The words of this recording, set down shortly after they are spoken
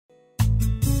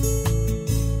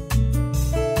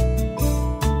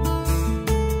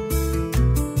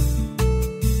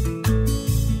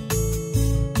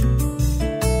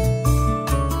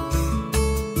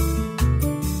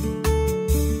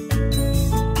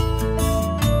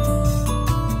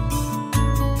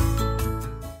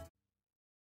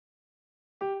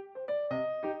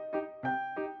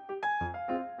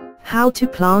How to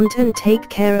plant and take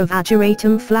care of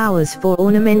Ageratum flowers for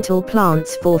ornamental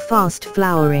plants for fast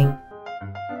flowering.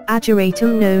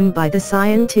 Ageratum, known by the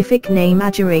scientific name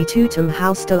Ageratum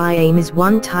housetoium, is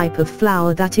one type of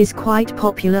flower that is quite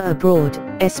popular abroad,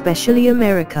 especially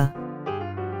America.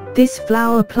 This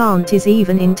flower plant is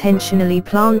even intentionally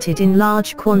planted in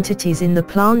large quantities in the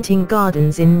planting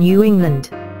gardens in New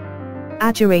England.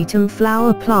 Ageratum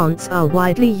flower plants are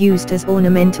widely used as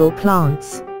ornamental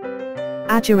plants.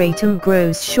 Ageratum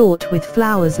grows short with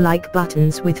flowers like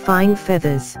buttons with fine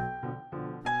feathers.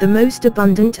 The most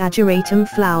abundant Ageratum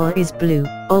flower is blue,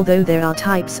 although there are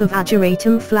types of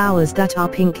Ageratum flowers that are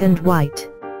pink and white.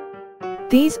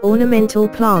 These ornamental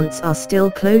plants are still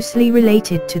closely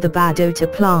related to the Badota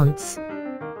plants.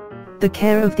 The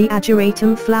care of the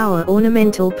Ageratum flower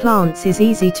ornamental plants is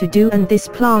easy to do, and this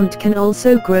plant can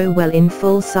also grow well in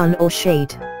full sun or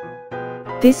shade.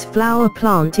 This flower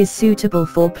plant is suitable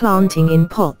for planting in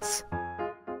pots.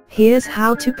 Here's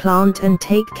how to plant and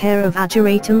take care of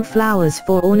Ageratum flowers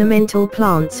for ornamental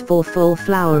plants for full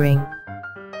flowering.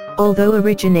 Although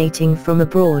originating from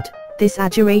abroad, this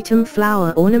Ageratum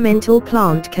flower ornamental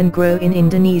plant can grow in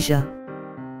Indonesia.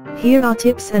 Here are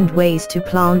tips and ways to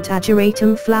plant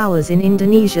Ageratum flowers in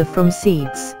Indonesia from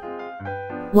seeds.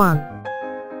 1.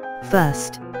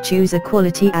 First, choose a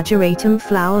quality Ageratum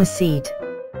flower seed.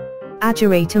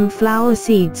 Ageratum flower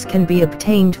seeds can be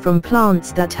obtained from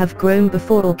plants that have grown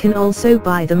before, or can also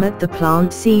buy them at the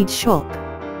plant seed shop.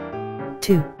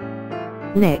 2.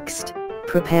 Next,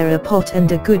 prepare a pot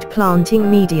and a good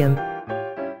planting medium.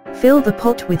 Fill the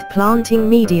pot with planting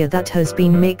media that has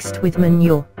been mixed with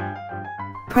manure.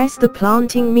 Press the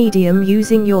planting medium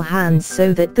using your hands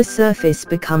so that the surface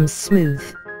becomes smooth.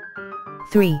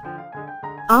 3.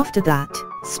 After that,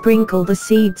 sprinkle the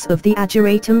seeds of the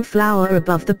Ageratum flower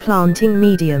above the planting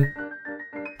medium.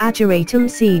 Ageratum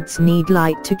seeds need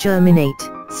light to germinate,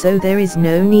 so there is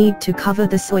no need to cover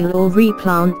the soil or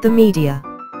replant the media.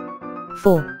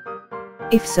 4.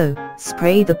 If so,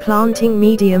 spray the planting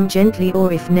medium gently,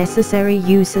 or if necessary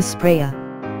use a sprayer.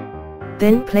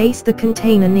 Then place the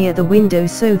container near the window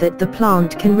so that the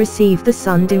plant can receive the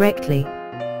sun directly.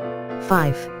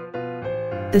 5.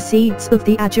 The seeds of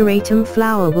the Ageratum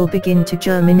flower will begin to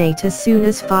germinate as soon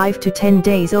as 5 to 10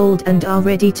 days old and are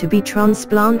ready to be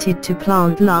transplanted to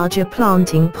plant larger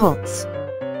planting pots.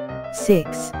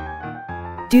 6.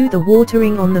 Do the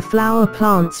watering on the flower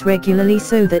plants regularly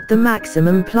so that the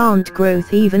maximum plant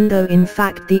growth, even though in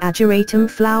fact the Ageratum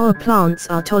flower plants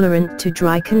are tolerant to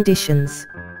dry conditions.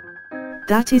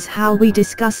 That is how we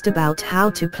discussed about how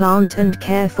to plant and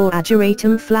care for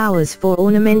Ageratum flowers for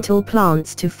ornamental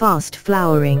plants to fast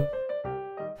flowering.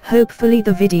 Hopefully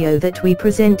the video that we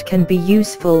present can be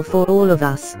useful for all of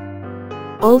us.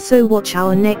 Also watch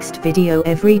our next video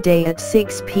every day at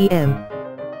 6 p.m.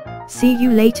 See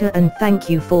you later, and thank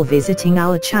you for visiting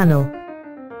our channel.